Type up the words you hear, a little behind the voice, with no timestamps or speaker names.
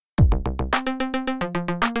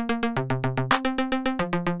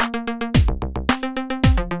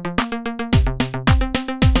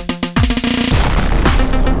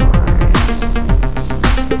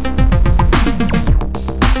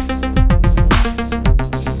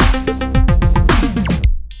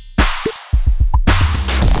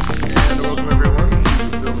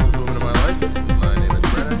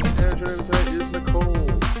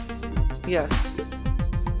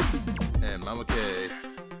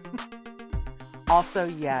Also,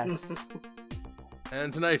 yes.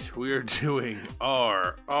 And tonight we are doing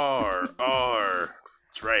RRR.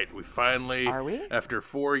 That's right. Are we? After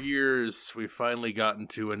 4 years, we've finally gotten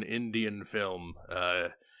to an Indian film.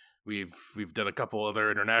 We've done a couple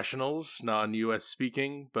other internationals, non-US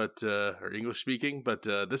speaking, but or English speaking, but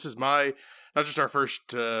this is not just our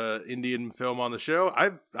first Indian film on the show.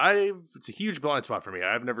 It's a huge blind spot for me.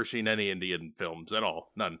 I've never seen any Indian films at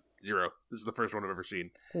all. None. Zero. This is the first one I've ever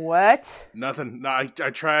seen. What? Nothing. No, I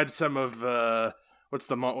tried some of what's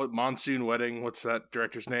the Monsoon Wedding? What's that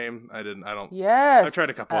director's name? I don't. Yes. I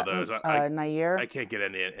tried a couple of those. Nair. I can't get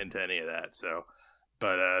into any of that. So,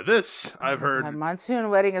 but this I've heard.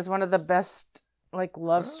 Monsoon Wedding is one of the best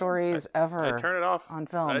love stories ever. I turn it off on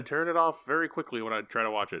film. I turn it off very quickly when I try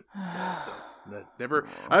to watch it.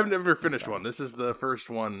 I've never finished one. This is the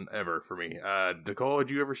first one ever for me. Nicole,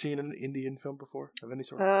 had you ever seen an Indian film before of any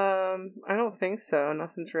sort? I don't think so.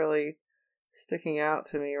 Nothing's really sticking out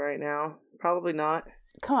to me right now. Probably not.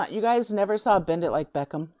 Come on, you guys never saw Bend It Like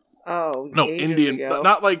Beckham? Oh, no, Indian, ago.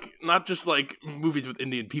 not just like movies with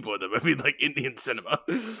Indian people in them. I mean, like Indian cinema.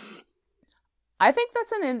 I think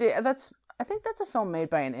that's an Indian. I think that's a film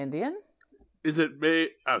made by an Indian. Is it made?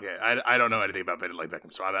 Okay, I don't know anything about Bend It Like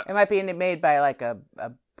Beckham, so it might be made by like a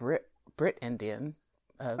Brit Indian.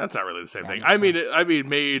 That's not really the same thing. I mean,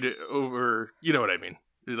 made over. You know what I mean?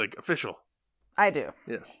 Like official. I do.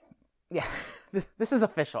 Yes. Yeah, this is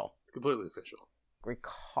official. It's completely official.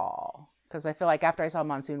 Recall, because I feel like after I saw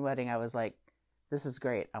Monsoon Wedding, I was like, "This is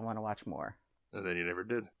great. I want to watch more." And then you never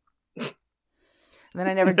did. And then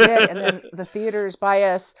I never did. And then the theaters by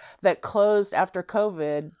us that closed after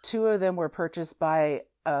COVID, 2 of them were purchased by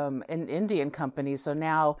an Indian company. So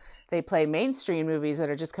now they play mainstream movies that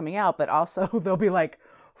are just coming out, but also there'll be like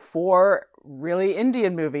 4 really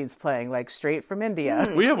Indian movies playing, like straight from India.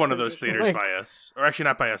 We have one of those theaters by us, or actually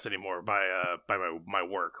not by us anymore, by my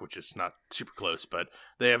work, which is not super close, but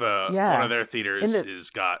they have one of their theaters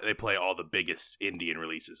they play all the biggest Indian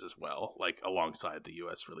releases as well, like alongside the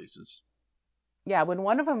US releases. Yeah, when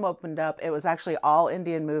one of them opened up, it was actually all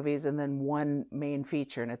Indian movies and then one main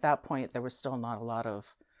feature. And at that point, there was still not a lot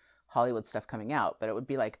of Hollywood stuff coming out. But it would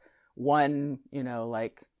be like one,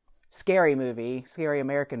 scary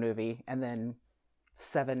American movie, and then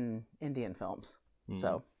 7 Indian films.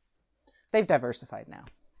 So they've diversified now.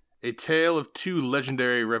 A tale of 2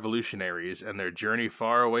 legendary revolutionaries and their journey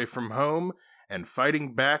far away from home and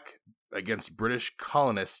fighting back against British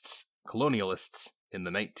colonialists in the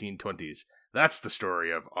 1920s. That's the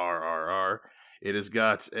story of RRR. It has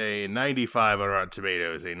got a 95 on Rotten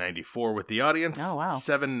Tomatoes, a 94 with the audience,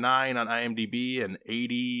 7.9 on IMDb, and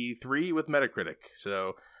 83 with Metacritic.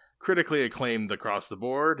 So critically acclaimed across the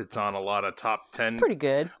board. It's on a lot of top 10. Pretty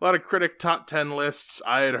good. A lot of critic top 10 lists.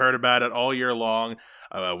 I had heard about it all year long.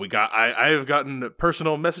 I have gotten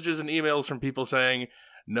personal messages and emails from people saying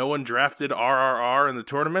no one drafted RRR in the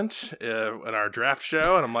tournament in our draft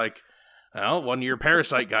show, and I'm like, well, 1 year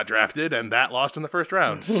Parasite got drafted, and that lost in the first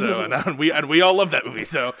round. So, and we all love that movie.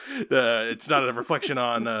 So, it's not a reflection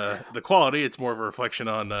on the quality; it's more of a reflection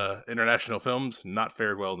on international films not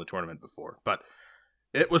fared well in the tournament before. But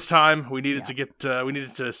it was time. We needed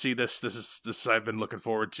to see this. This I've been looking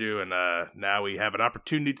forward to, and now we have an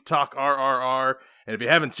opportunity to talk RRR. And if you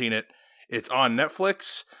haven't seen it, it's on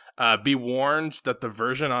Netflix. Be warned that the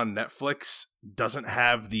version on Netflix doesn't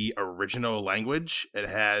have the original language. It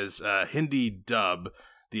has Hindi dub.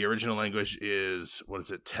 The original language is, what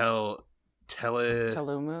is it? Telugu.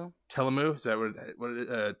 Telugu? Is that what it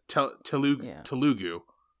is? Telugu. Yeah. Telugu.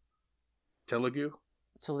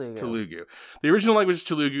 Telugu. The original language is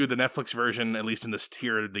Telugu. The Netflix version, at least in this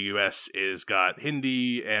tier of the US, is got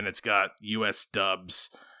Hindi and it's got US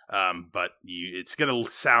dubs. But it's gonna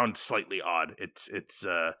sound slightly odd.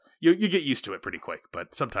 You get used to it pretty quick,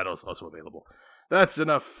 but subtitles also available. That's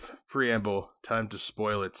enough preamble. Time to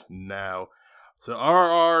spoil it now. So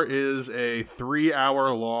RRR is a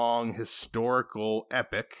 3-hour-long historical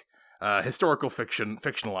epic, historical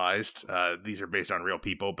fictionalized. These are based on real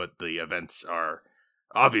people, but the events are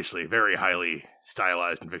obviously very highly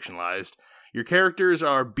stylized and fictionalized. Your characters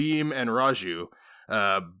are Bhim and Raju.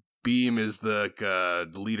 Bhim is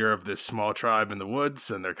the leader of this small tribe in the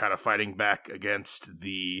woods, and they're kind of fighting back against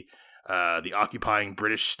the occupying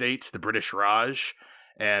British state, the British Raj.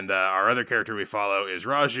 And our other character we follow is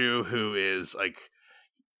Raju, who is like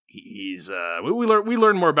he's we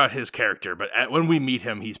learn more about his character, but when we meet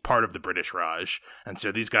him, he's part of the British Raj, and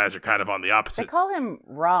so these guys are kind of on the opposite. They call him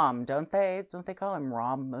Ram, don't they? Don't they call him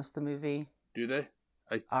Ram most of the movie? Do they?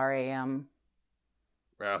 RAM.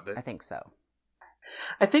 Wow, I think so.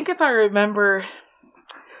 I think if I remember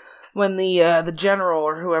when the general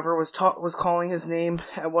or whoever was calling his name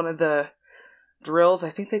at one of the drills, I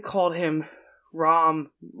think they called him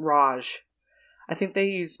Ram Raj. I think they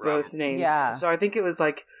used both names. Yeah. So I think it was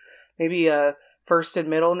like maybe a first and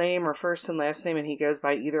middle name or first and last name, and he goes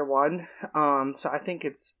by either one. So I think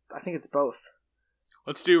it's both.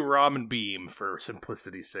 Let's do Ram and Beam for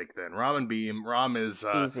simplicity's sake then. Ram and Beam. Ram is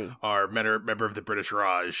our member of the British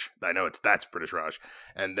Raj. I know that's British Raj.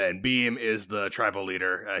 And then Beam is the tribal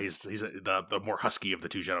leader. He's the more husky of the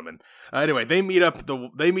two gentlemen. Anyway, they meet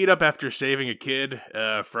up after saving a kid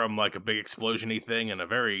from like a big explosion-y thing in a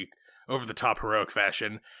very over-the-top heroic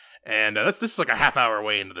fashion. And this is like a half hour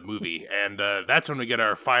way into the movie. And that's when we get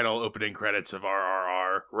our final opening credits of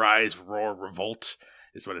RRR, Rise, Roar, Revolt.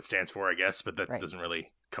 Is what it stands for, I guess, but that doesn't really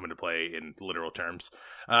come into play in literal terms.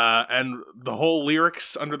 And the whole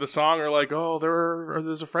lyrics under the song are like, "Oh,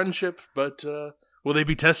 there's a friendship, but will they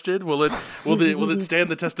be tested? Will it stand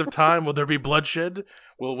the test of time? Will there be bloodshed?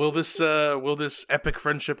 Will this epic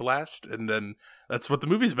friendship last?" And then that's what the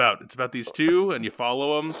movie's about. It's about these two, and you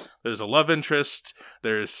follow them. There's a love interest.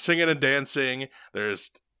 There's singing and dancing.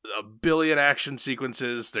 There's a billion action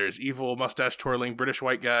sequences. There's evil mustache twirling British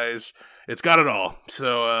white guys. It's got it all.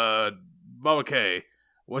 So, Bubba K,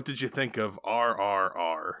 what did you think of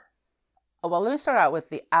RRR? Well, let me start out with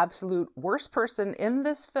the absolute worst person in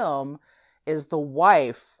this film is the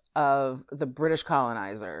wife of the British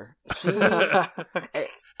colonizer. She,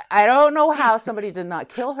 I don't know how somebody did not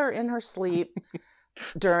kill her in her sleep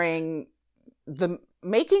during the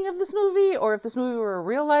making of this movie, or if this movie were a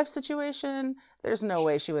real life situation. There's no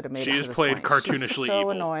way she would have made it to this point. She is played cartoonishly so evil.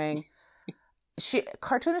 Annoying. She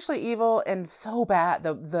cartoonishly evil and so bad.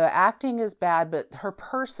 The acting is bad, but her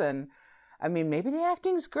person, I mean, maybe the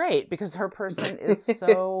acting's great because her person is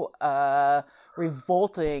so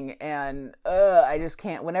revolting, and I just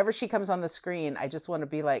can't. Whenever she comes on the screen, I just want to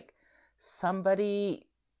be like, somebody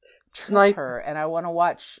snipe her, and I want to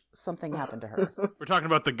watch something happen to her. We're talking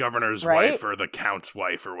about the governor's wife or the count's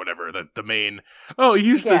wife or whatever. The main. Oh,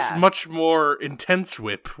 use this much more intense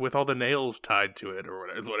whip with all the nails tied to it, or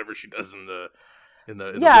whatever she does in the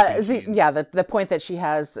the point that she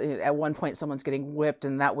has at one point, someone's getting whipped,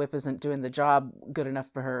 and that whip isn't doing the job good enough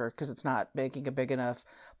for her because it's not making a big enough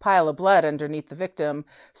pile of blood underneath the victim.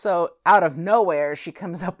 So out of nowhere, she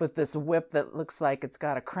comes up with this whip that looks like it's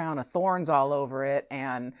got a crown of thorns all over it,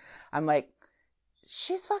 and I'm like,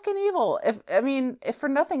 she's fucking evil. If for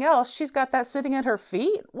nothing else, she's got that sitting at her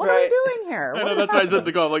feet. What are we doing here? I know, that's why I said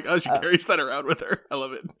to go. I'm like, oh, she carries that around with her. I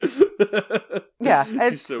love it. Yeah,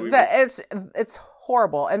 it's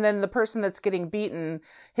horrible. And then the person that's getting beaten,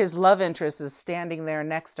 his love interest is standing there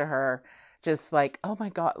next to her, just like, oh my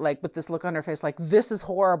God, like with this look on her face, like, this is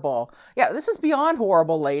horrible. Yeah, this is beyond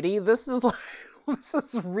horrible, lady. This is like, this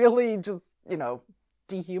is really just,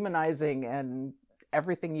 dehumanizing and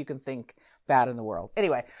everything you can think bad in the world.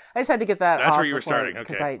 Anyway, I just had to get that off. That's where you were starting.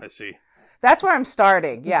 Okay, I see. That's where I'm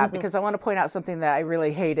starting. Yeah, because I want to point out something that I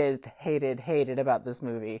really hated about this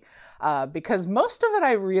movie. Because most of it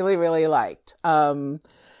I really, really liked.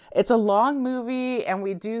 It's a long movie, and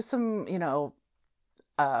we do some,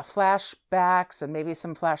 flashbacks and maybe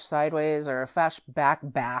some flash sideways or a flashback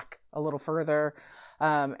back a little further.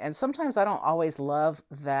 And sometimes I don't always love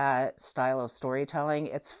that style of storytelling.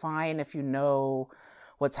 It's fine if you know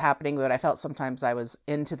what's happening, but I felt sometimes I was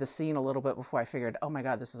into the scene a little bit before I figured, oh my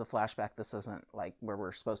God, this is a flashback. This isn't like where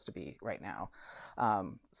we're supposed to be right now.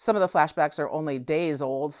 Some of the flashbacks are only days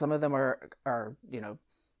old. Some of them are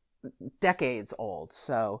decades old.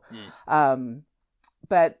 So,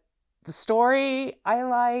 but the story I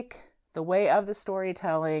like, the way of the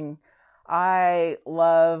storytelling. I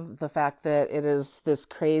love the fact that it is this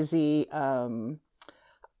crazy,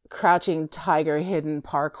 crouching tiger hidden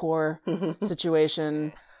parkour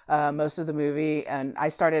situation most of the movie. And I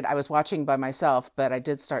was watching by myself, but I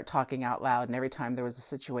did start talking out loud, and every time there was a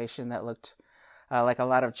situation that looked like a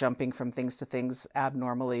lot of jumping from things to things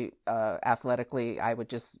abnormally athletically, I would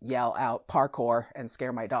just yell out parkour and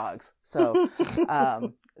scare my dogs. So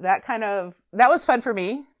that was fun for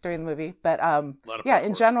me during the movie. But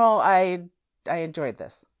in general, I enjoyed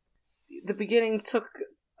this. The beginning took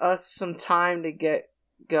us some time to get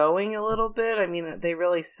going a little bit. I mean, they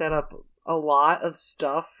really set up a lot of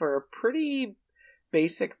stuff for a pretty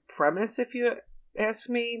basic premise, if you ask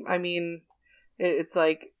me. I mean, it's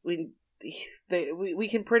like we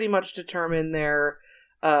can pretty much determine their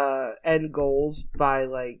end goals by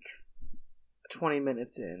like 20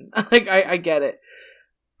 minutes in. Like, I get it.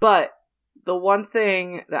 But the one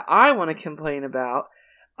thing that I want to complain about,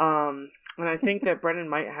 and I think that Brendan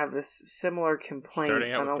might have this similar complaint.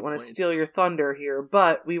 I don't want to steal your thunder here,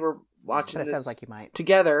 but we were watching this sounds like you might.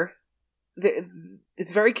 together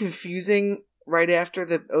it's very confusing right after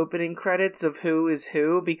the opening credits of who is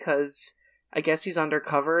who, because I guess he's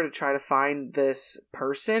undercover to try to find this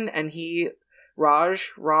person, and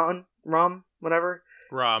Ram, whatever.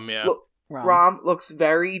 Ram, yeah. Ram looks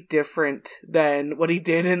very different than what he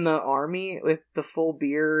did in the army with the full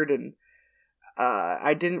beard, and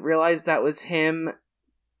I didn't realize that was him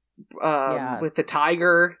with the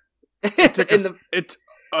tiger.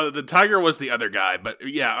 The tiger was the other guy, but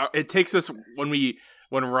yeah, it takes us when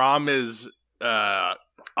Ram is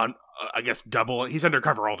on, I guess he's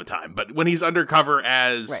undercover all the time, but when he's undercover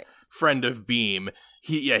as friend of Beam,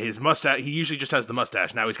 his mustache, he usually just has the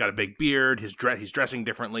mustache. Now he's got a big beard, he's dressing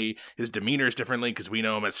differently, his demeanor is differently, because we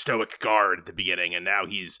know him as stoic guard at the beginning, and now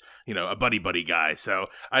he's, a buddy guy. So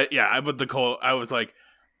I was like,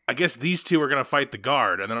 I guess these two are gonna fight the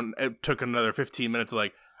guard, and then it took another 15 minutes,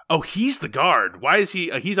 like, oh, he's the guard. Why is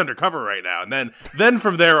he's undercover right now? And then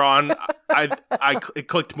from there on, it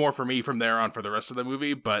clicked more for me from there on for the rest of the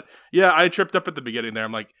movie. But yeah, I tripped up at the beginning there.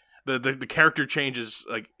 I'm like, the character change is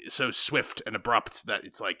like so swift and abrupt that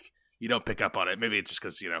it's like you don't pick up on it. Maybe it's just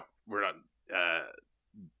because we're not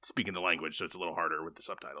speaking the language, so it's a little harder with the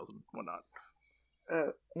subtitles and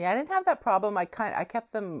whatnot. Yeah, I didn't have that problem. I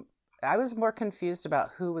kept them. I was more confused about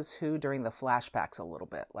who was who during the flashbacks a little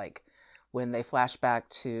bit, like when they flash back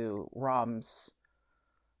to Ram's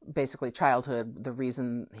basically childhood, the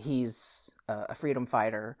reason he's a freedom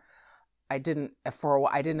fighter. I didn't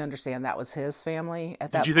understand that was his family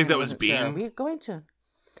at that point. Did you think that was Beam? Sure. Are we going to?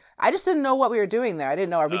 I just didn't know what we were doing there. I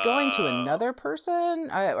didn't know. Are we going to another person,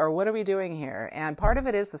 or what are we doing here? And part of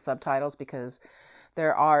it is the subtitles, because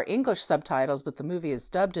there are English subtitles, but the movie is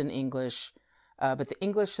dubbed in English. But the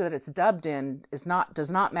English that it's dubbed in does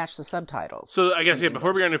not match the subtitles. So I guess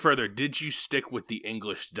before we go any further, did you stick with the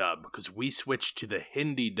English dub? Because we switched to the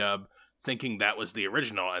Hindi dub, thinking that was the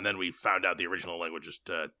original, and then we found out the original language is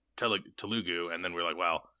Telugu, and then we're like,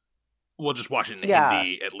 well, we'll just watch it in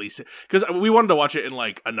Hindi at least, because we wanted to watch it in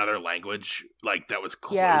like another language, like that was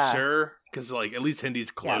closer, because like at least Hindi's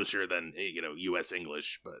closer than U.S.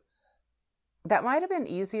 English, but that might have been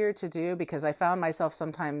easier to do, because I found myself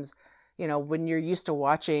sometimes. When you're used to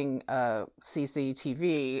watching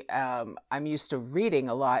CCTV, I'm used to reading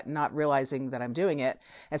a lot, not realizing that I'm doing it.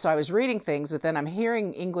 And so I was reading things, but then I'm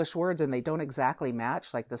hearing English words and they don't exactly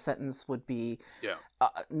match. Like the sentence would be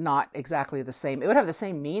not exactly the same. It would have the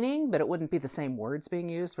same meaning, but it wouldn't be the same words being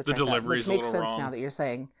used, which makes sense wrong. Now that you're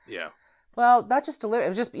saying. Yeah. Well, not just delivery. It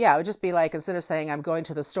would just be like, instead of saying I'm going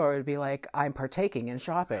to the store, it would be like I'm partaking in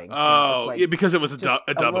shopping. Oh, because it was a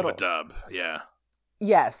dub of a dub. Yeah.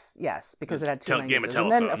 Yes, because it had two languages.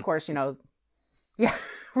 And then, of course, yeah,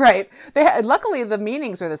 right. Luckily, the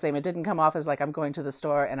meanings are the same. It didn't come off as like, I'm going to the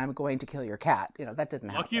store and I'm going to kill your cat. That didn't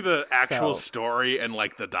happen. Lucky the actual story and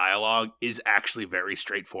like the dialogue is actually very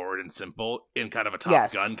straightforward and simple in kind of a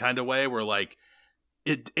Top Gun kind of way, where like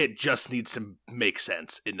it just needs to make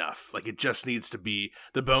sense enough. Like it just needs to be,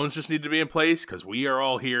 the bones just need to be in place, because we are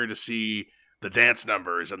all here to see the dance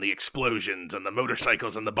numbers and the explosions and the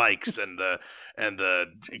motorcycles and the bikes and the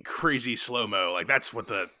crazy slow-mo. Like that's what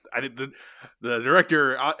the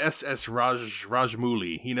director S.S.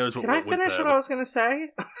 Rajamouli, he knows what. Can I finish what I was going to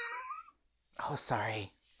say? Oh,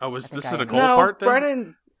 sorry. Oh, was this a Nicole part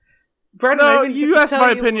thing? Brendan, no, you asked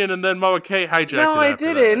my opinion, and then Mama K hijacked it. No, I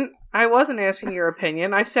didn't. That. I wasn't asking your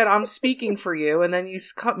opinion. I said I'm speaking for you, and then you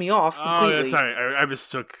cut me off completely. Oh, that's all right. I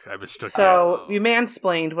mistook. So you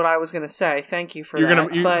mansplained what I was going to say. Thank you for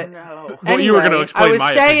that. Anyway, you were going to explain. I was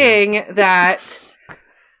saying that.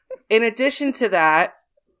 In addition to that,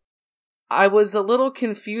 I was a little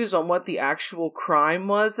confused on what the actual crime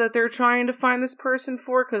was that they're trying to find this person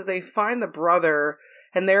for, because they find the brother.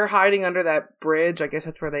 And they're hiding under that bridge. I guess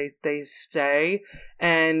that's where they stay.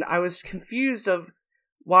 And I was confused of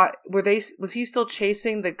why was he still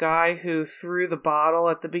chasing the guy who threw the bottle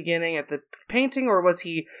at the beginning at the painting, or was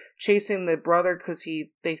he chasing the brother because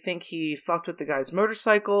they think he fucked with the guy's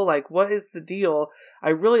motorcycle? Like, what is the deal? I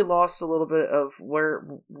really lost a little bit of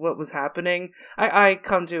what was happening. I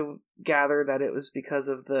come to gather that it was because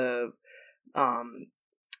of the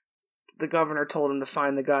governor told him to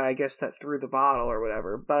find the guy, I guess, that threw the bottle or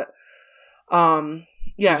whatever. But,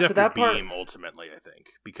 yeah, he's so that part... Beam, ultimately, I think,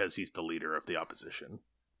 because he's the leader of the opposition.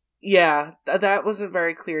 Yeah, that wasn't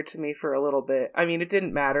very clear to me for a little bit. I mean, it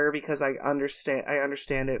didn't matter because I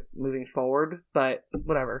understand it moving forward, but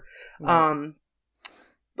whatever. Mm-hmm.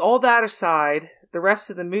 All that aside, the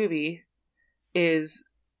rest of the movie is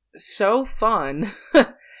so fun.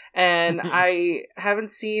 And I haven't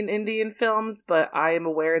seen Indian films, but I am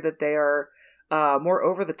aware that they are more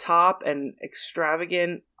over the top and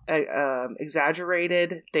extravagant,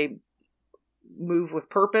 exaggerated. They move with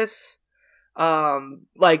purpose,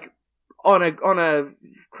 like on a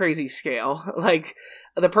crazy scale. Like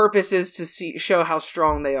the purpose is to show how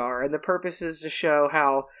strong they are, and the purpose is to show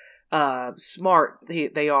how smart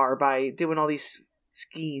they are by doing all these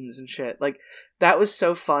schemes and shit. Like that was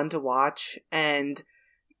so fun to watch, and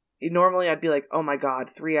normally I'd be like, oh my god,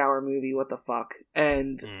 3-hour movie, what the fuck?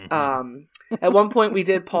 And at one point we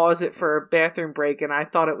did pause it for a bathroom break, and I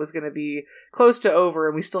thought it was going to be close to over,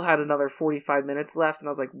 and we still had another 45 minutes left, and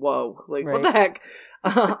I was like, whoa, like what the heck?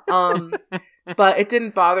 But it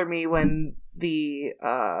didn't bother me when the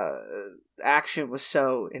action was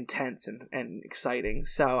so intense and exciting,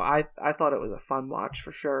 so I thought it was a fun watch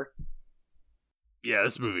for sure. Yeah,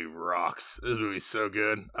 this movie rocks. This movie's so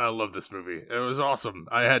good. I love this movie. It was awesome.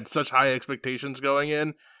 I had such high expectations going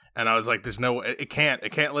in, and I was like, "There's no, it can't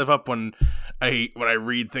live up when I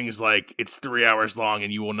read things like it's 3 hours long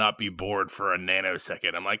and you will not be bored for a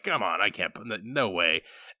nanosecond." I'm like, "Come on, I can't. No way!"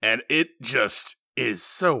 And it just is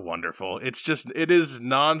so wonderful. It is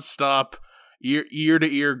nonstop, ear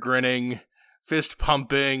to ear grinning, fist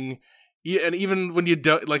pumping. Yeah, and even when you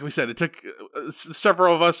don't, like we said, it took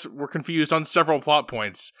several of us were confused on several plot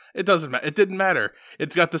points. It doesn't matter. It didn't matter.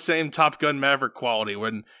 It's got the same Top Gun Maverick quality.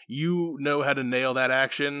 When you know how to nail that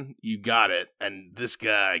action, you got it. And this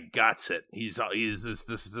guy got it. This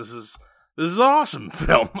is an awesome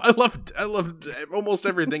film. I loved almost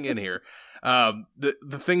everything in here.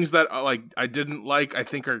 The things that I didn't like, I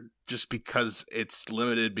think are just because it's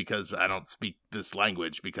limited because I don't speak this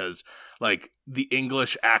language, because like the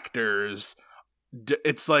English actors,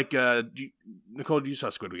 it's like Nicole, you saw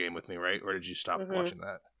Squid Game with me, right? Or did you stop watching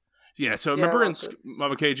that? Yeah, so remember in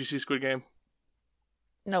Mama K, did you see Squid Game?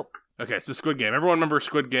 Nope. Okay, so Squid Game. Everyone remember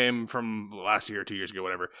Squid Game from last year, 2 years ago,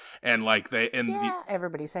 whatever. And like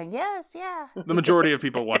everybody's saying yes, yeah. The majority of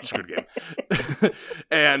people watch Squid Game,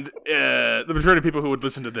 and the majority of people who would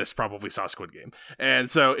listen to this probably saw Squid Game. And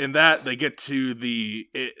so in that, they get to the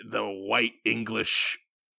white English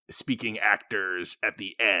speaking actors at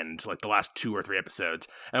the end, like the last 2 or 3 episodes.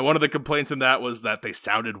 And one of the complaints in that was that they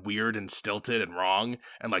sounded weird and stilted and wrong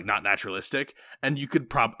and like not naturalistic. And you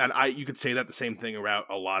could you could say that the same thing about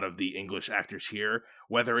a lot of the English actors here,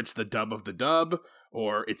 whether it's the dub of the dub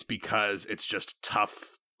or it's because it's just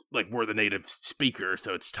tough. Like we're the native speaker,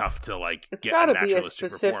 so it's tough to like get a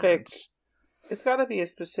naturalistic performance. It's got to be a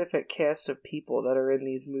specific cast of people that are in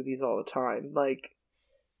these movies all the time. Like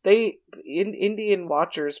Indian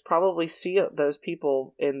watchers probably see those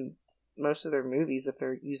people in most of their movies if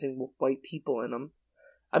they're using white people in them.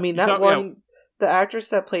 I mean, the actress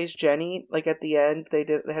that plays Jenny, like at the end, they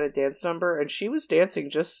had a dance number, and she was dancing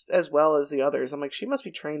just as well as the others. I'm like, she must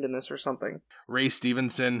be trained in this or something. Ray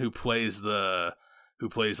Stevenson, who plays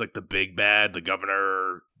like the big bad, the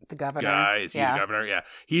governor guy. Is he the governor? Yeah.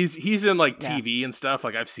 He's in like TV and stuff.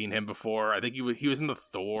 Like I've seen him before. I think he was in the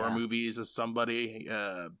Thor movies as somebody.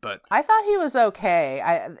 But I thought he was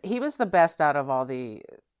okay. He was the best out of all the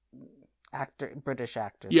British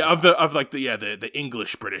actors. Yeah, of the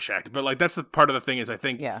English British actor. But like that's the part of the thing is I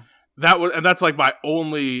think that's like my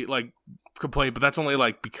only like complaint, but that's only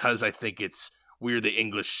like because I think we're the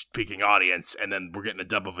English-speaking audience, and then we're getting a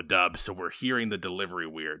dub of a dub, so we're hearing the delivery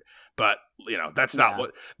weird. But, that's not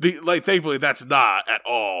what... thankfully, that's not at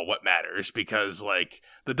all what matters, because, like,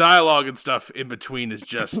 the dialogue and stuff in between is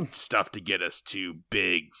just stuff to get us to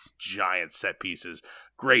big, giant set pieces.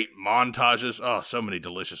 Great montages. Oh, so many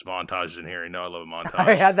delicious montages in here. I love a montage.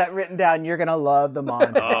 I had that written down. You're going to love the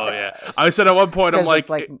montage. Oh, yeah. I said at one point, I'm like... it's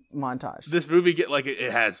like montage. This movie,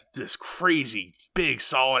 it has this crazy, big,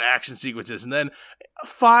 solid action sequences, and then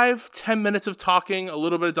 5-10 minutes of talking, a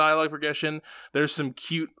little bit of dialogue progression. There's some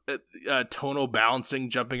cute tonal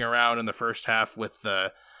balancing jumping around in the first half with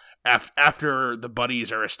the... After the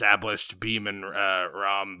buddies are established, Beam and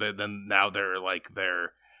Ram, then now they're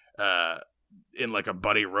in like a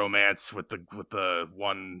buddy romance with the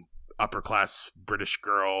one upper class British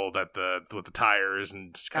girl with the tires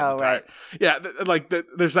and right. Yeah,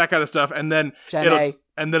 there's that kind of stuff, and then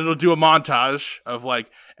it'll do a montage of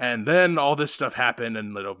like, and then all this stuff happened,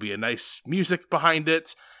 and it'll be a nice music behind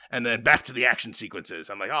it. And then back to the action sequences.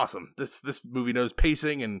 I'm like, awesome. This movie knows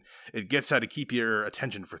pacing, and it gets how to keep your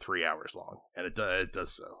attention for 3 hours long, and it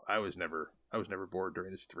does so. I was never bored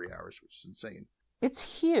during this 3 hours, which is insane.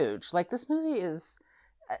 It's huge. Like this movie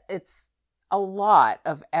it's a lot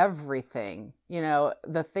of everything.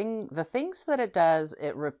 The things that it does,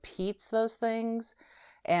 it repeats those things,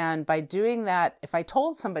 and by doing that, if I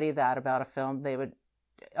told somebody that about a film, they would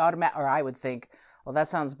I would think, well, that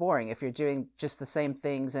sounds boring if you're doing just the same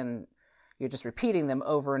things and you're just repeating them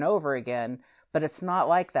over and over again. But it's not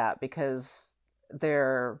like that, because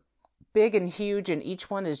they're big and huge, and each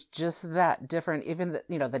one is just that different. Even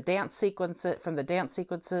the dance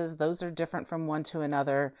sequences, those are different from one to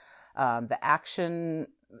another. The action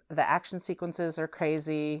sequences are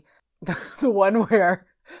crazy. The one where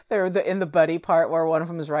they're in the buddy part, where one of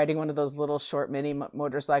them is riding one of those little short mini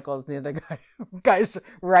motorcycles, and the other guy's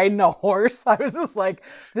riding a horse. I was just like,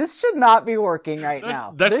 this should not be working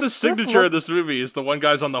now. That's the signature of this movie, is the one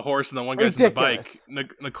guy's on the horse and the one guy's ridiculous. on the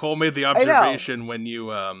bike. Nicole made the observation when you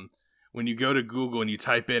go to Google and you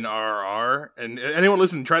type in RRR, and anyone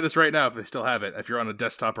listening, try this right now if they still have it, if you're on a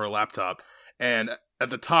desktop or a laptop, and at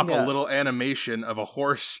the top, a little animation of a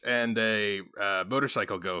horse and a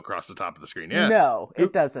motorcycle go across the top of the screen. Yeah, no,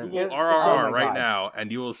 it doesn't. Google RRR right now,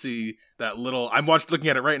 and you will see that little. I'm looking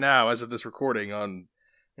at it right now as of this recording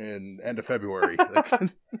in end of February.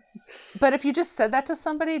 But if you just said that to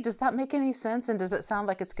somebody, does that make any sense? And does it sound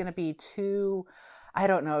like it's going to be too, I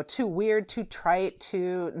don't know, too weird, too trite,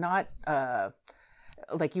 too not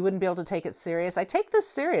like you wouldn't be able to take it serious? I take this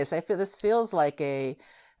serious. I feel this feels like a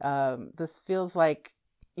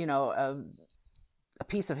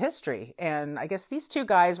piece of history. And I guess these two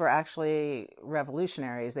guys were actually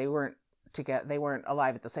revolutionaries. They weren't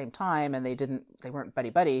alive at the same time, and they weren't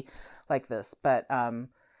buddy like this. But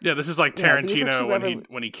yeah, this is like Tarantino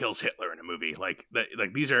when he kills Hitler in a movie. Like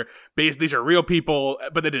these are real people,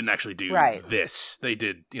 but they didn't actually do this. They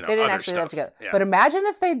did, they didn't other actually stuff. live together. Yeah. But imagine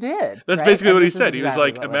if they did. That's right? basically what he said. Exactly, he was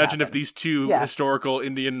like, imagine if happen. these two historical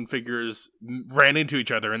Indian figures ran into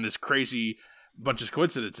each other in this crazy bunch of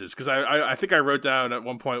coincidences. Because I think I wrote down at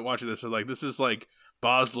one point watching this, like, this is like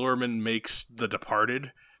Baz Luhrmann makes The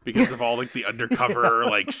Departed. Because of all like the undercover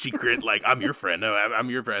like secret, like, I'm your friend, no, I'm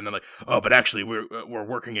your friend, and they're like, oh, but actually we're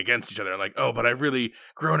working against each other. Like, oh, but I've really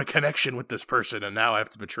grown a connection with this person, and now I have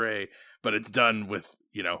to betray. But it's done with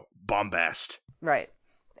bombast, right?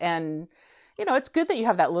 And it's good that you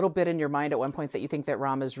have that little bit in your mind at one point that you think that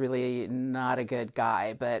Ram is really not a good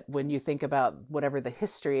guy. But when you think about whatever the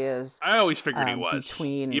history is, I always figured he was.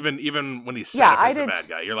 Even when he's set up as the bad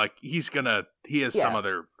guy, you're like, he has some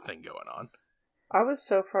other thing going on. I was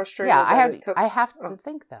so frustrated. Yeah, I have to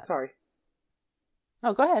think that. Sorry.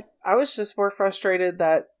 No, go ahead. I was just more frustrated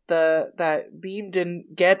that that Beam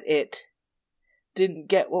didn't get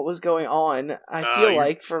what was going on. I feel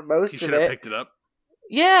like for most of it, he should have picked it up.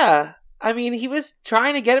 Yeah, I mean, he was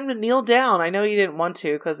trying to get him to kneel down. I know he didn't want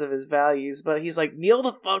to because of his values, but he's like, kneel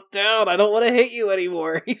the fuck down. I don't want to hit you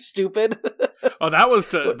anymore. You stupid. Oh, that was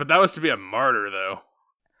to be a martyr, though.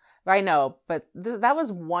 I know, but that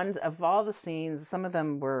was one of all the scenes. Some of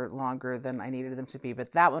them were longer than I needed them to be,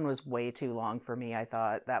 but that one was way too long for me. I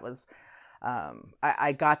thought that was,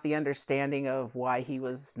 I got the understanding of why he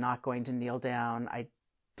was not going to kneel down. I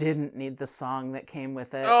didn't need the song that came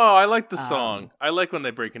with it. Oh, I like the song. I like when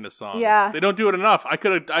they break into song. Yeah. They don't do it enough. I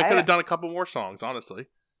could have done a couple more songs, honestly.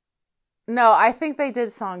 No, I think they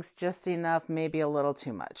did songs just enough, maybe a little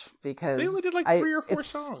too much, because they only did like 3 or 4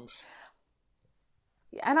 songs.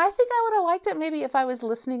 And I think I would have liked it maybe if I was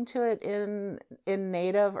listening to it in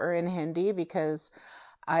native or in Hindi, because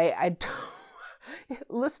I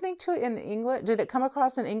listening to it in English. Did it come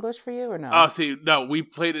across in English for you or no? Oh, see, no, we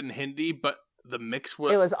played it in Hindi, but the mix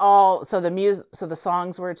was. It was all so the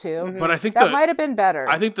songs were too. Mm-hmm. But I think that might have been better.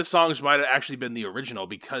 I think the songs might have actually been the original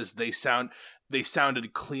because they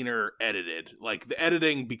sounded cleaner edited. Like the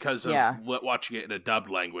editing, because of watching it in a dubbed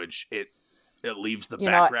language, it leaves the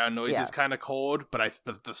background noises kind of cold, but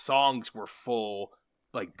the songs were full,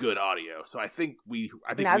 like, good audio. So I think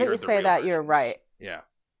now that you say that, you're right. Yeah.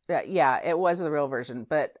 Yeah, it was the real version.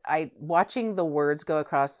 But watching the words go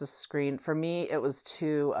across the screen, for me, it was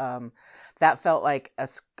too. That felt like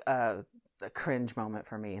a cringe moment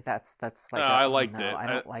for me. That's like I liked it. I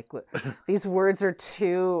don't like what these words are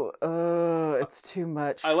too. It's too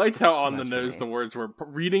much. I liked how on the nose the words were.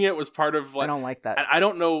 Reading it was part of like. I don't like that. I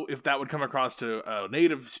don't know if that would come across to a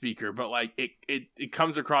native speaker, but like it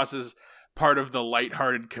comes across as part of the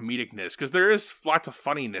lighthearted comedicness, because there is lots of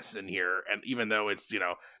funniness in here, and even though it's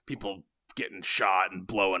people getting shot and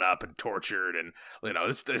blowing up and tortured, and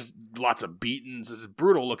there's lots of beatings. It's a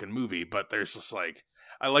brutal looking movie, but there's just like.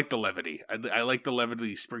 I like the levity. I like the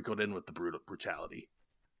levity sprinkled in with the brutality.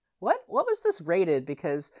 What was this rated?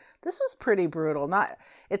 Because this was pretty brutal.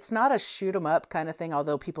 It's not a shoot 'em up kind of thing.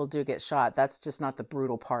 Although people do get shot, that's just not the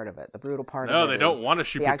brutal part of it. The brutal part of it. No, they don't want to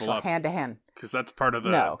shoot people actual up hand to hand. Because that's part of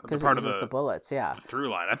the because it uses the bullets. Yeah, the through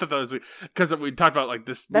line. I thought that was because we talked about like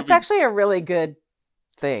this. That's movie. Actually a really good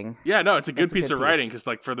thing. Yeah, no, it's a good piece of writing because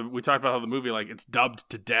like we talked about how the movie like it's dubbed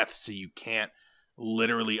to death, so you can't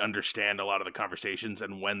literally understand a lot of the conversations,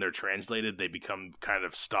 and when they're translated they become kind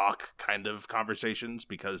of stock kind of conversations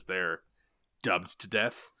because they're dubbed to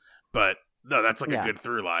death. But no, that's like Yeah. a good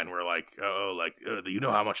through line where you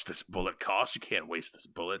know how much this bullet costs. You can't waste this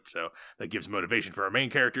bullet. So that gives motivation for our main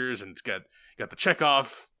characters, and it's got the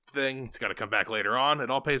Chekhov thing. It's got to come back later on. It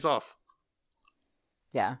all pays off.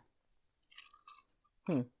 Yeah.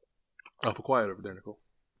 Awful quiet over there, Nicole.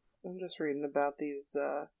 I'm just reading about these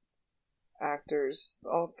actors.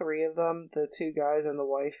 All three of them, the two guys and the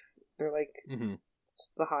wife, they're like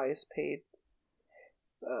it's the highest paid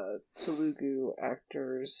Telugu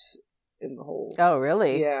actors in the whole. Oh,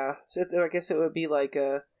 really? Yeah, so I guess it would be like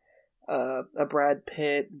a Brad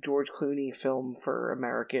Pitt, George Clooney film for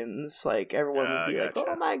Americans. Like everyone would be like,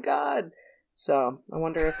 "Oh my god!" So I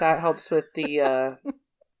wonder if that helps with the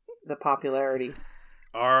the popularity.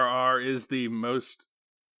 RR is the most.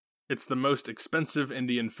 It's the most expensive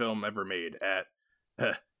Indian film ever made at.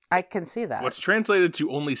 I can see that. What's translated to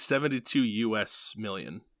only $72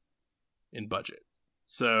 million in budget.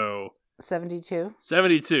 So 72.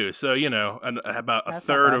 72. So about That's a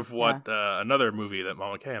third not of what another movie that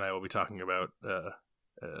Mama Kay and I will be talking about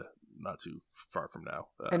not too far from now.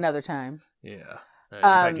 Another time. Yeah.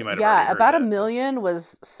 About $1 million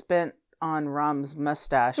was spent on Ram's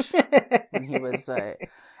mustache when he was.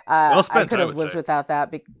 Well spent, I could have lived say. without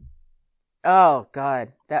that. Oh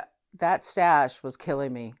God, that stash was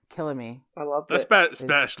killing me. I love that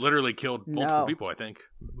stash. Literally killed multiple people. I think.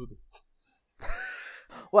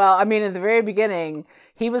 Well, I mean, in the very beginning,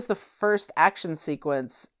 he was the first action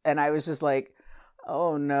sequence, and I was just like,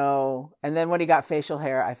 "Oh no!" And then when he got facial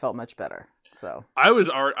hair, I felt much better. So I was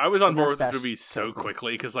on board with this mustache movie so kills me.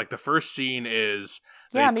 quickly because the first scene is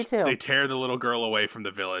me too. They tear the little girl away from the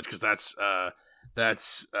village because that's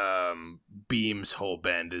Beam's whole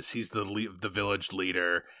bend is he's the village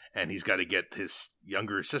leader and he's got to get his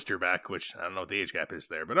younger sister back, which I don't know what the age gap is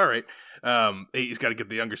there, but all right. He's got to get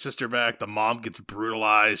the younger sister back. The mom gets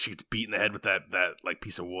brutalized. She gets beat in the head with that like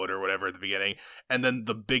piece of wood or whatever at the beginning. And then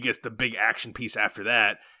the big action piece after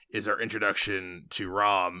that is our introduction to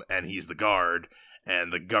Ram, and he's the guard.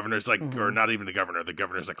 And the governor's like, or not even the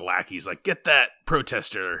governor's like lackeys, like, get that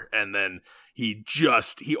protester. And then he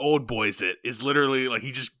old boys it. Is literally like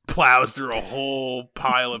he just plows through a whole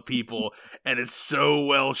pile of people, and it's so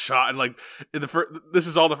well shot. And like this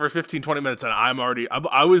is all the first 15-20 minutes, and I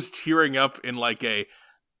was tearing up in like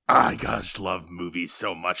I just love movies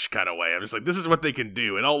so much kind of way. I'm just like, this is what they can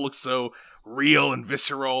do. It all looks so real and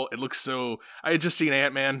visceral. It looks so. I had just seen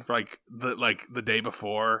Ant-Man the day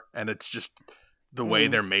before, and it's just. The way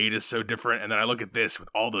they're made is so different, and then I look at this with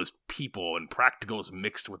all those people and practicals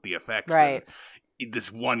mixed with the effects. Right. And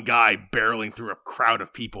this one guy barreling through a crowd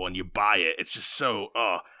of people, and you buy it. It's just so,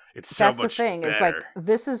 it's so much better. That's the thing. Is like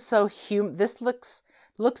this is so This looks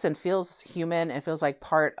and feels human. It feels like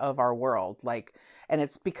part of our world. Like, and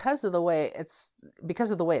it's because of the way it's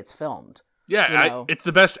filmed. Yeah, it's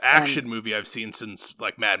the best action movie I've seen since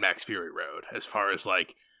like Mad Max Fury Road. As far as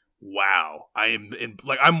like. Wow, I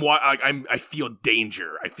feel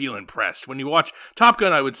danger. I feel impressed. When you watch Top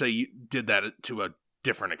Gun, I would say you did that to a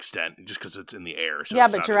different extent, just because it's in the air. So yeah,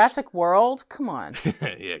 but Jurassic World, come on.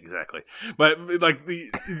 Yeah, exactly. But like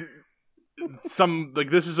this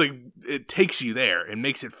is like it takes you there and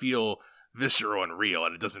makes it feel visceral and real,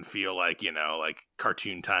 and it doesn't feel like like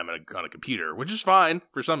cartoon time on a computer, which is fine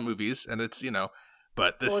for some movies, and it's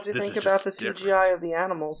But this. What do you think is about the different. CGI of the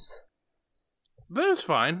animals? That was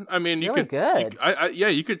fine. I mean, really good.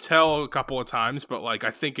 You could tell a couple of times, but like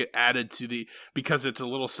I think it added to because it's a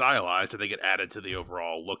little stylized. I think it added to the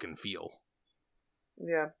overall look and feel.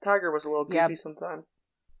 Yeah, Tiger was a little goofy sometimes.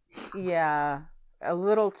 Yeah, a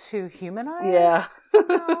little too humanized. Yeah.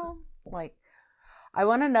 Like, I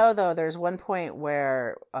want to know though. There's one point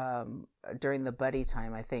where during the buddy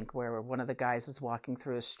time, I think, where one of the guys is walking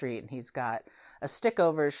through a street and he's got a stick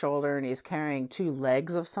over his shoulder and he's carrying two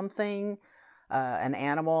legs of something. An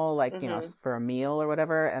animal, like, for a meal or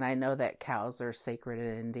whatever. And I know that cows are sacred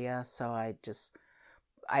in India. So I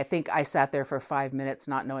think I sat there for 5 minutes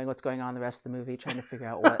not knowing what's going on the rest of the movie, trying to figure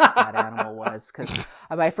out what that animal was. Because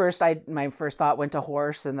my first thought went to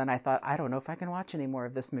horse. And then I thought, I don't know if I can watch any more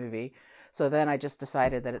of this movie. So then I just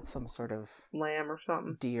decided that it's some sort of lamb or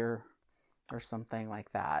something, deer or something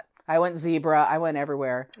like that. I went zebra. I went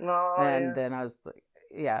everywhere. Then I was like,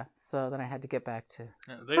 yeah, so then I had to get back to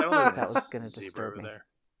because that was going to disturb me. There.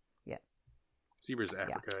 Yeah, zebra's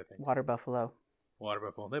Africa, I think. Water buffalo.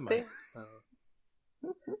 They might.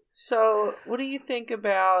 So, what do you think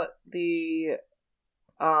about the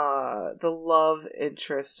love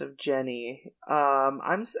interest of Jenny?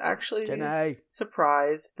 I'm actually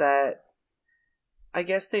surprised that I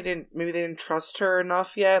guess they didn't trust her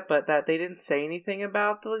enough yet, but that they didn't say anything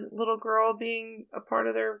about the little girl being a part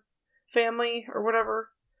of their family or whatever.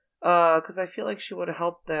 Because I feel like she would have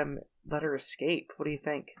helped them let her escape. What do you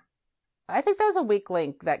think? I think that was a weak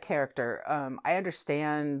link, that character. I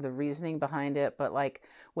understand the reasoning behind it, but like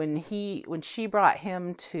when she brought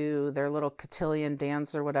him to their little cotillion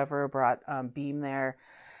dance or whatever, brought Beam there,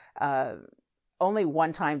 only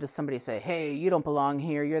one time does somebody say, "Hey, you don't belong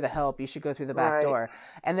here. You're the help. You should go through the back door."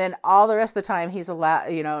 And then all the rest of the time he's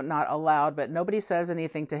not allowed, but nobody says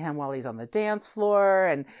anything to him while he's on the dance floor,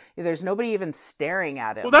 and there's nobody even staring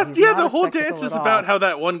at him. Well, the whole dance is about how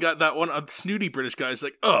that one snooty British guy is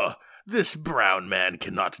like, "Ugh, this brown man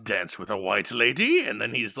cannot dance with a white lady," and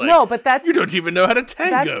then he's like, "No, but you don't even know how to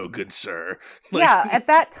tango, good sir." Like, yeah, at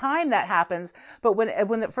that time that happens, but when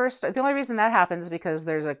it first, the only reason that happens is because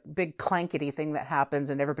there's a big clankety thing that happens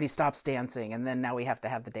and everybody stops dancing, and then now we have to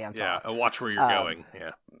have the dance off. Yeah, watch where you're going.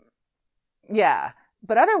 Yeah.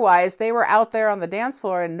 But otherwise, they were out there on the dance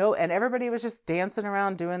floor, and everybody was just dancing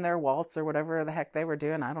around doing their waltz or whatever the heck they were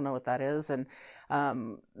doing. I don't know what that is. And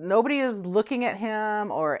nobody is looking at him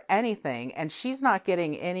or anything. And she's not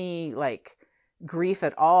getting any like grief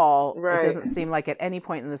at all. Right. It doesn't seem like at any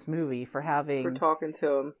point in this movie for talking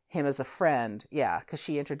to him as a friend. Yeah, because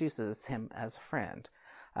she introduces him as a friend.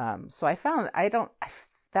 So I found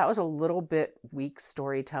that was a little bit weak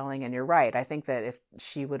storytelling. And you're right. I think that if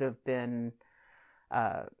she would have been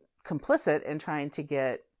complicit in trying to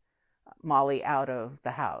get Molly out of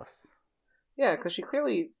the house. Yeah, because she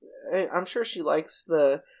clearly, I'm sure she likes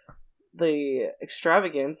the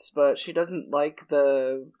extravagance, but she doesn't like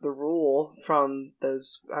the rule from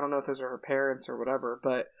those. I don't know if those are her parents or whatever,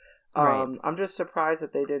 but right. I'm just surprised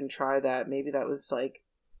that they didn't try that. Maybe that was like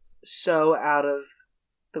so out of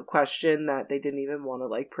the question that they didn't even want to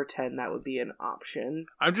like pretend that would be an option.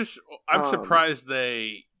 I'm surprised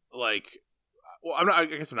they like. Well, I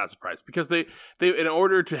guess I'm not surprised because they in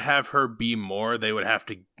order to have her be more, they would have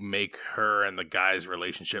to make her and the guy's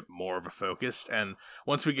relationship more of a focus. And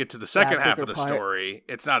once we get to the second half of the story,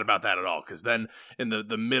 it's not about that at all. Because then in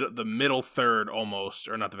the middle third, almost,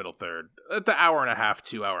 or not the middle third, at the 1.5,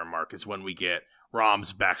 2 hour mark is when we get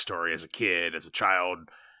Rom's backstory as a kid, as a child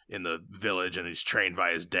in the village, and he's trained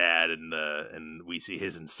by his dad, and we see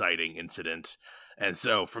his inciting incident. And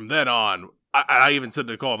so from then on, I even said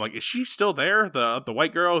to Nicole, I'm like, is she still there? The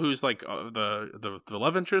white girl who's like the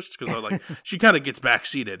love interest? Because like she kind of gets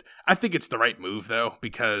backseated. I think it's the right move though,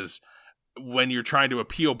 because when you're trying to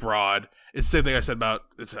appeal broad, it's the same thing I said about.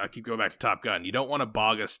 I keep going back to Top Gun. You don't want to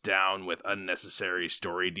bog us down with unnecessary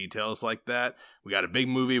story details like that. We got a big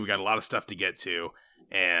movie. We got a lot of stuff to get to,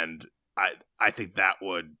 and I think that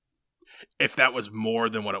would, if that was more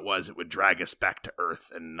than what it was, it would drag us back to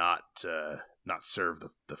earth and not serve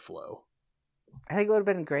the flow. I think it would have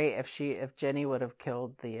been great if Jenny would have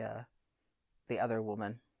killed the other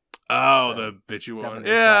woman. Oh, the bitchy one.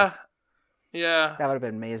 Yeah. Yeah. That would have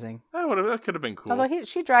been amazing. That could have been cool. Although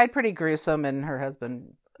she died pretty gruesome, and her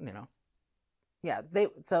husband, yeah,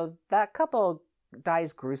 so that couple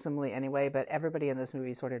dies gruesomely anyway, but everybody in this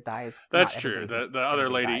movie sort of dies. That's true. The other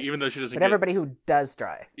lady, dies, even though she doesn't, everybody who does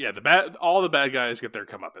die. Yeah, all the bad guys get their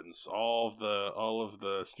comeuppance. All of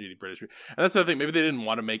the snooty British people. And that's the other thing. Maybe they didn't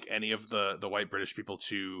want to make any of the white British people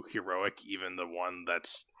too heroic, even the one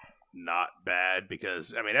that's not bad,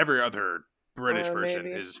 because I mean every other British person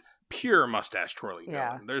is pure mustache twirling.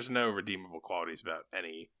 Yeah. There's no redeemable qualities about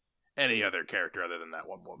any other character other than that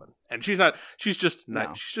one woman. And she's just nice.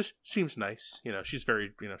 No. She just seems nice. She's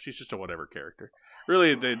very, she's just a whatever character.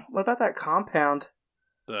 Really, what about that compound?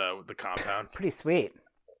 The compound. Pretty sweet.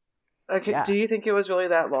 Okay, yeah. Do you think it was really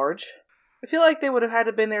that large? I feel like they would have had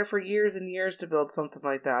to been there for years and years to build something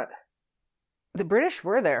like that. The British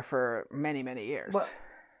were there for many, many years.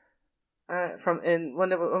 When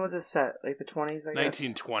was this set? Like the 20s, I guess?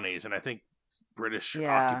 1920s, and I think British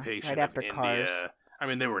occupation right after of India. Cars. I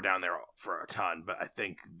mean, they were down there for a ton, but I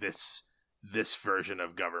think this version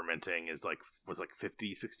of governmenting was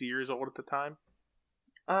 50, 60 years old at the time.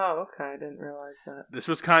 Oh, okay. I didn't realize that. This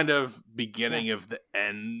was kind of beginning of the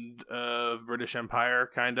end of British Empire,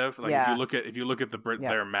 kind of. Like if you look at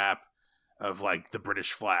their map of like the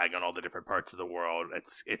British flag on all the different parts of the world,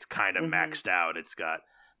 it's kind of maxed out. It's got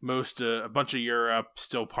a bunch of Europe,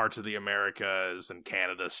 still parts of the Americas, and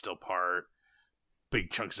Canada still part. Big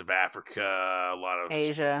chunks of Africa, a lot of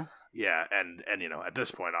Asia. Yeah, and at this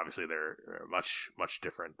point, obviously they're much, much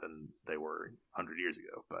different than they were 100 years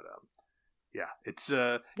ago. But yeah, it's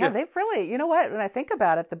they've really, you know what? When I think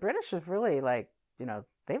about it, the British have really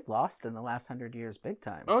they've lost in the last 100 years big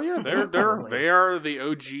time. Oh yeah, they are the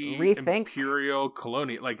OG imperial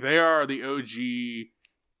colonial, like they are the OG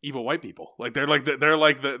evil white people. Like they're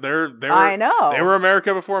I know they were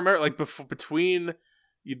America before America, like between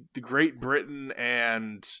the Great Britain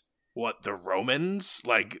and what the Romans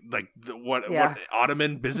what Yeah.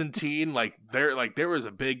 Ottoman Byzantine there was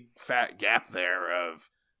a big fat gap there of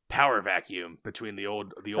power vacuum between the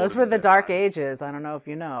old Those were the and dark times. ages. I don't know if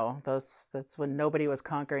you know. That's when nobody was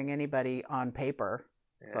conquering anybody on paper.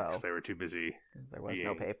 Yeah, So 'cause they were too busy there was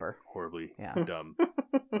no being paper. horribly Yeah. dumb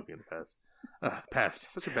looking in the past.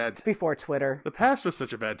 Past, such a bad. It's before Twitter. The past was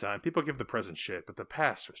such a bad time. People give the present shit, but the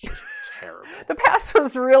past was just terrible. The past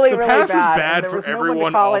was really, The really past bad. was and bad there for was no one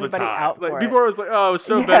everyone to call all the anybody time. out Like for people it. were always like, "Oh, it was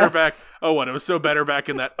so better back." Yes. Oh, what? It was so better back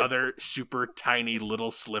in that other super tiny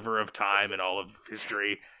little sliver of time in all of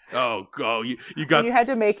history. You got. And you had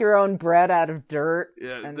to make your own bread out of dirt.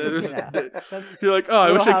 Yeah, And, there's, that's you're like, oh, I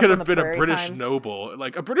Little wish I House could on have the been a Prairie British times. noble.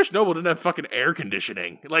 Like a British noble didn't have fucking air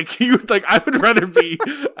conditioning. I'd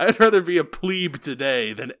rather be a plebe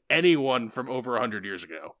today than anyone from over 100 years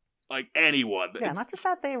ago. Like anyone. yeah, not just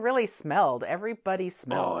that they really smelled. Everybody Oh,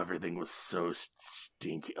 smelled. everything was so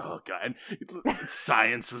stinky. Oh god, and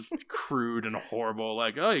science was crude and horrible.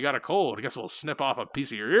 Like, oh, you got a cold. I guess we'll snip off a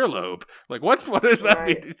piece of your earlobe. Like, what? What does that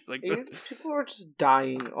Right. mean? It's like, People were just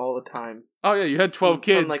dying all the time. oh yeah, you had 12 From,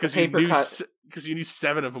 kids like, a because you paper knew cut. because you knew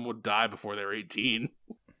 7 of them would die before they were 18.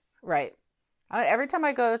 Right. Every time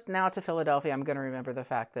I go now to Philadelphia, I'm going to remember the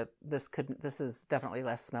fact that this is definitely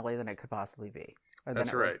less smelly than it could possibly be, or than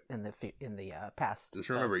That's it was right. in the past. Just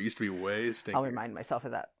So remember, it used to be way stinkier. I'll remind myself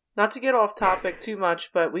of that. Not to get off topic too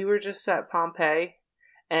much, but we were just at Pompeii,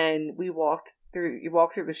 and you walked through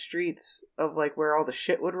the streets of like where all the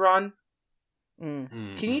shit would run. Mm.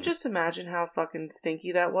 Mhm. Can you just imagine how fucking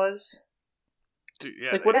stinky that was? Dude,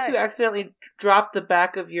 yeah, Like, what if you accidentally dropped the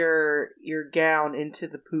back of your gown into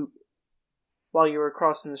the poop while you were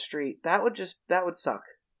crossing the street? That would suck.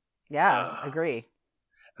 Yeah, agree.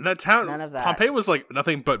 and that town, None of that. Pompeii was like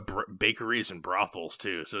nothing but bakeries and brothels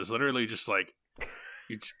too. So it's literally just like,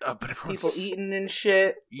 but everyone's People eating and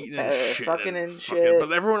shit. eating and shit, fucking and shit.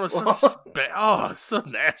 But everyone was so so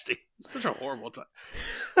nasty. Such a horrible time.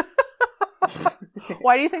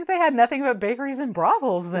 Why do you think they had nothing but bakeries and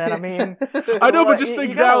brothels then? I mean, I know, but just you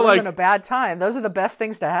think gotta now, live like, in a bad time. Those are the best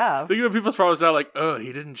things to have. think of people's problems now, like, oh,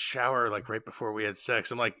 he didn't shower like right before we had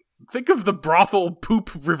sex. I'm like, think of the brothel poop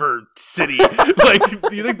river city. Like,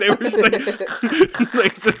 do you think they were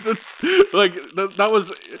that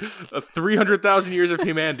was 300,000 years of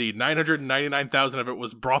humanity? 999,000 of it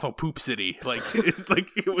was brothel poop city.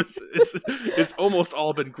 It's almost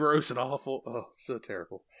all been gross and awful. Oh, so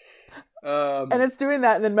terrible. And it's doing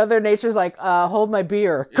that, and then Mother Nature's like, hold my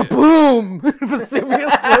beer. Kaboom!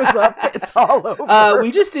 Vesuvius blows up. It's all over.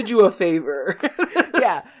 We just did you a favor.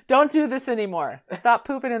 Yeah, don't do this anymore. Stop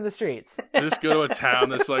pooping in the streets. They just go to a town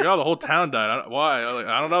that's like, oh, the whole town died. Why?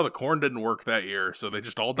 I don't know. The corn didn't work that year, so they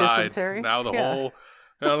just all died. Dysentery? Now the Yeah. whole,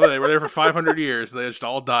 they were there for 500 years, and they just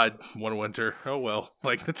all died one winter. Oh well,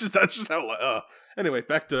 like that's just how. Anyway,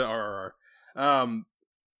 back to RRR.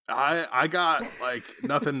 I got like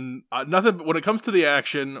nothing when it comes to the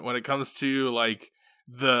action. When it comes to like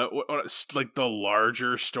the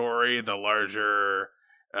larger story, the larger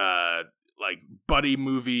like buddy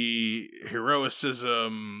movie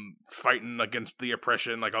heroicism, fighting against the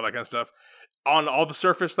oppression, like all that kind of stuff. On all the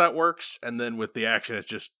surface, that works, and then with the action,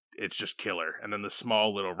 it's just killer. And then the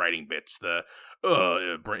small little writing bits,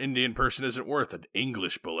 Indian person isn't worth an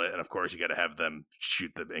English bullet, and of course you got to have them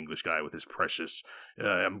shoot the English guy with his precious.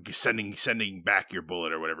 I'm sending back your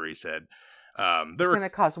bullet or whatever he said. It's going to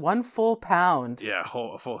cost 1 full pound. Yeah,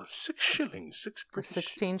 a full 6 shillings, 6 For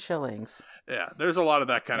 16 shillings. Yeah, there's a lot of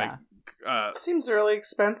that kind of. Seems really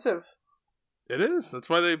expensive. It is. That's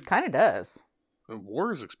why they. Kind of does.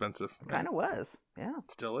 War is expensive. Kind of was. Yeah.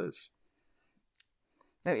 It still is.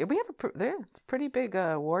 We have it's a pretty big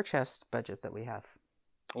war chest budget that we have.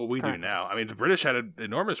 Well, we do Currently. now. I mean, the British had an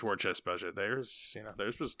enormous war chest budget. Theirs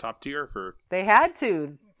was top tier for. They had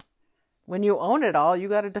to. When you own it all, you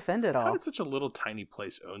got to defend it How all. did such a little tiny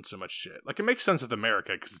place own so much shit? Like, it makes sense with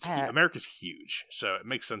America because America's huge, so it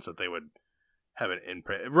makes sense that they would have an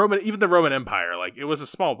imprint. Even the Roman Empire, like it was a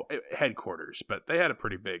small headquarters, but they had a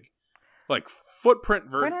pretty big, like footprint.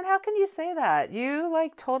 Brennan, how can you say that? You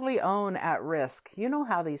like totally own at risk. You know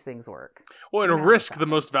how these things work. Well, in You a know how risk, that the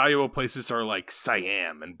most happens. valuable places are like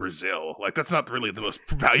Siam and Brazil. Like that's not really the most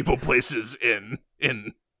valuable places in.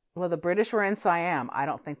 Well, the British were in Siam. I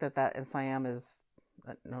don't think that in Siam is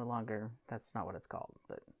no longer. That's not what it's called.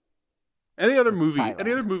 But Any other It's movie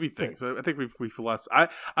Thailand. things? I think we've lost. I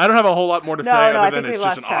don't have a whole lot more to say I other than think we it's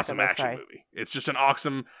just an lost track awesome of this, action sorry. movie. It's just an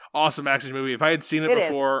awesome action movie. If I had seen it It is.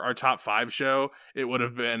 before our top 5 show, it would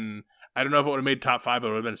have been. I don't know if it would have made top 5, but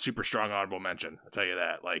it would have been a super strong honorable mention. I'll tell you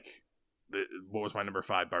that. Like, what was my number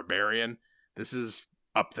 5? Barbarian. This is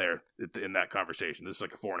up there in that conversation. This is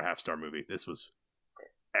like a 4.5-star movie. This was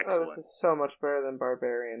Oh, excellent. this is so much better than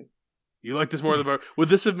Barbarian. You like this more than would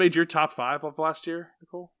this have made your top 5 of last year,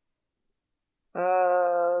 Nicole?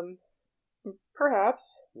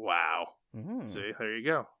 Perhaps. Wow. Mm. See, there you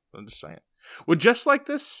go. I'm just saying. Well, just like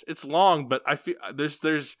this, it's long, but I feel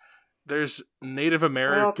there's Native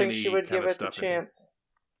American. I don't think she would give it the stuff chance.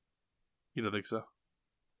 You don't think so?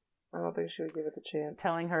 I don't think she would give it the chance.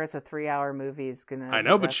 Telling her it's a 3-hour movie is gonna. I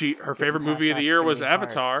know, but that's her getting favorite past movie of the that's year gonna was be hard.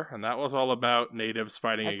 Avatar, and that was all about natives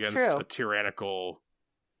fighting That's against true. a tyrannical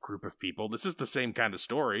group of people. This is the same kind of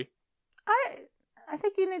story. I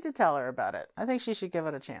think you need to tell her about it. I think she should give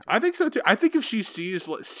it a chance. I think so too. I think if she sees,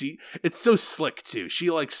 it's so slick too. She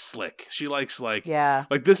likes slick. She likes like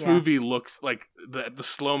this movie looks like the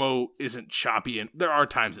slow mo isn't choppy, and there are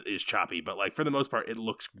times it is choppy, but like for the most part, it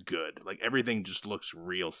looks good. Like everything just looks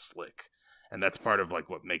real slick, and that's part of like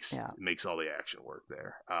what makes all the action work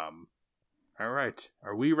there. All right,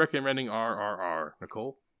 are we recommending RRR,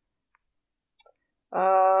 Nicole?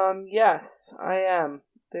 Yes, I am.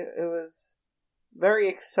 It was very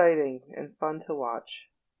exciting and fun to watch.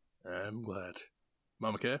 I'm glad.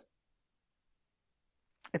 Mama K?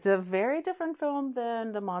 It's a very different film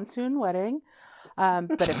than The Monsoon Wedding.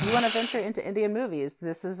 But if you want to venture into Indian movies,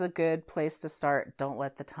 this is a good place to start. Don't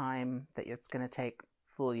let the time that it's going to take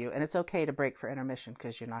fool you. And it's okay to break for intermission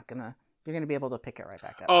because you're going to be able to pick it right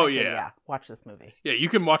back up. Oh, yeah. Watch this movie. Yeah, you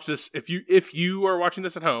can watch this if you are watching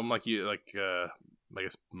this at home, I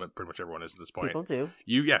guess pretty much everyone is at this point. People do.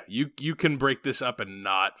 You can break this up and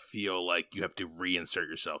not feel like you have to reinsert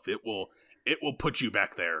yourself. It will put you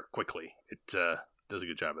back there quickly. It does a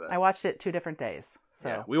good job of that. I watched it 2 different days. So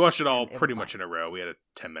yeah, we watched it all pretty much in a row. We had a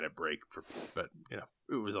 10-minute break but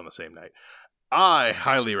it was on the same night. I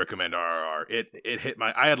highly recommend RRR. It hit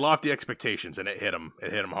I had lofty expectations and it hit them.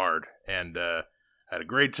 It hit them hard and had a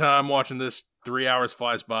great time watching this. 3 hours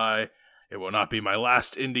flies by. It will not be my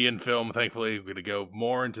last Indian film. Thankfully, we're going to go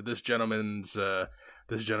more into this gentleman's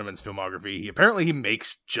filmography.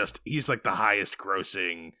 He's like the highest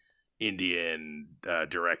grossing Indian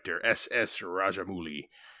director, S.S. Rajamouli.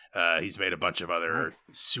 He's made a bunch of other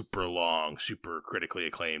super long, super critically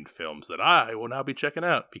acclaimed films that I will now be checking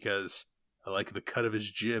out because I like the cut of his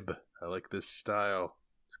jib. I like this style.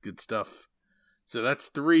 It's good stuff. So that's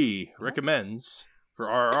 3 recommends for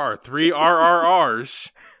RRR. 3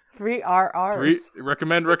 RRRs. 3 RRs.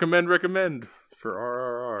 Recommend for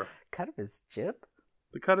RRR. Cut of his jib?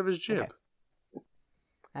 The cut of his jib. Okay.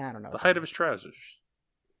 I don't know. The height of his trousers.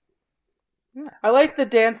 I like the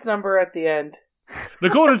dance number at the end.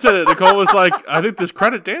 Nicole didn't say it. Nicole was like, I think this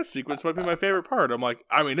credit dance sequence might be my favorite part. I'm like,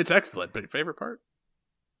 I mean, it's excellent, but your favorite part?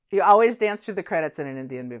 You always dance through the credits in an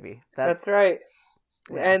Indian movie. That's right.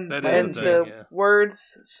 Yeah, and the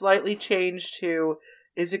words slightly changed to,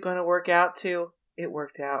 is it going to work out to? It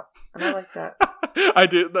worked out, and I like that. I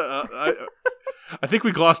did. I think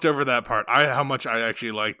we glossed over that part. How much I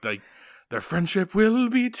actually liked their friendship will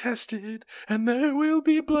be tested, and there will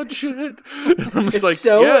be bloodshed. I'm just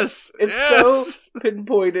yes, so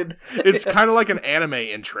pinpointed. It's kind of like an anime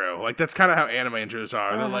intro. Like that's kind of how anime intros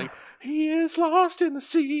are. They're like, he is lost in the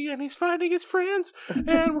sea, and he's finding his friends,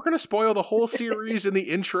 and we're gonna spoil the whole series in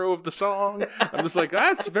the intro of the song. I'm just like,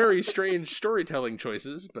 that's very strange storytelling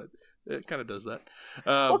choices, but. It kind of does that.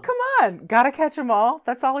 Well, come on. Gotta catch them all.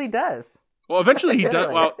 That's all he does. Well, eventually he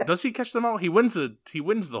does. Well, does he catch them all? He wins the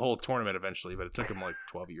whole tournament eventually, but it took him like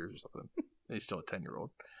 12 years or something. He's still a 10-year-old.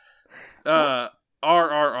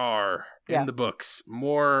 RRR in the books.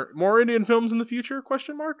 More Indian films in the future? ?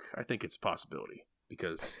 I think it's a possibility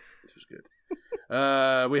because this was good.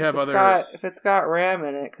 We have if it's got Ram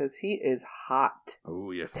in it, because he is hot. Oh,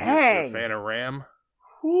 yeah. Dang. You're a fan of Ram?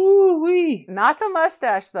 Woo-wee. Not the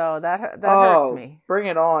mustache, though. That hurts me. Bring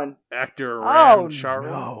it on. Actor Ram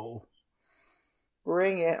Charan. No.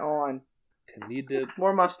 Bring it on. Kanida.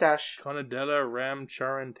 More mustache. Konadela Ram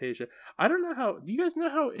Charan Teja. I don't know how. Do you guys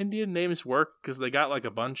know how Indian names work? Because they got like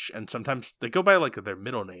a bunch, and sometimes they go by like their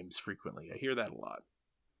middle names frequently. I hear that a lot.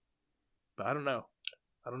 But I don't know.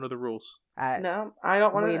 I don't know the rules. No, I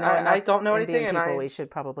don't want to. I don't know Indian anything. People we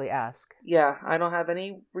should probably ask. Yeah, I don't have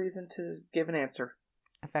any reason to give an answer.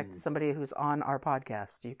 In fact, somebody who's on our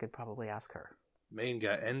podcast, you could probably ask her. Main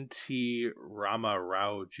guy, N.T. Rama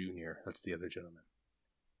Rao Jr. That's the other gentleman.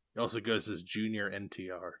 He also goes as Junior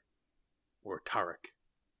NTR. Or Tarek.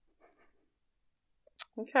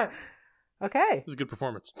 Okay. It was a good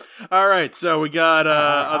performance. All right, so we got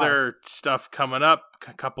other stuff coming up.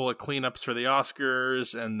 A couple of cleanups for the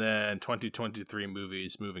Oscars, and then 2023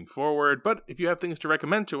 movies moving forward. But if you have things to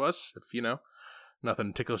recommend to us, if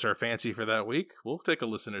nothing tickles our fancy for that week, we'll take a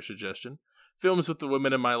listener suggestion. Films with the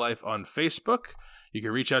Women in My Life on Facebook. You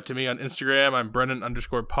can reach out to me on Instagram. I'm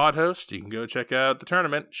Brennan_podhost. You can go check out the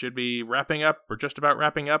tournament. Should be wrapping up or just about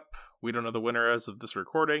wrapping up. We don't know the winner as of this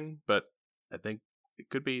recording, but I think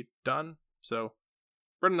it could be done. So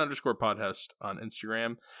Brennan_podhost on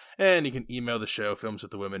Instagram. And you can email the show,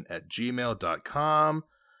 filmswiththewomen@gmail.com.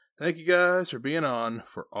 Thank you guys for being on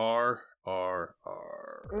for RRR.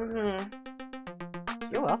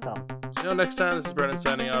 You're welcome. See you next time. This is Brennan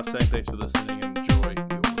signing off, saying thanks for listening and enjoy your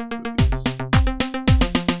movies.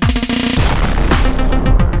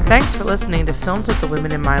 Thanks for listening to Films with the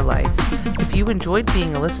Women in My Life. If you enjoyed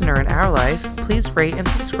being a listener in our life, please rate and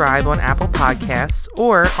subscribe on Apple Podcasts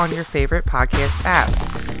or on your favorite podcast app.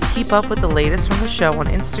 Keep up with the latest from the show on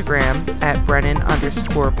Instagram at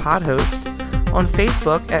Brennan_podhost, on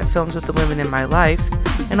Facebook at Films with the Women in My Life,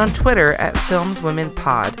 and on Twitter at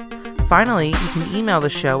FilmsWomenPod. Finally, you can email the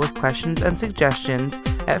show with questions and suggestions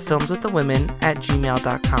at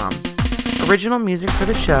filmswiththewomen@gmail.com. Original music for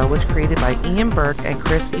the show was created by Ian Burke and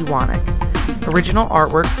Chris Iwanek. Original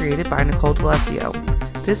artwork created by Nicole D'Alessio.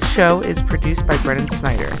 This show is produced by Brennan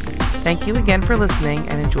Snyder. Thank you again for listening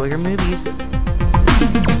and enjoy your movies.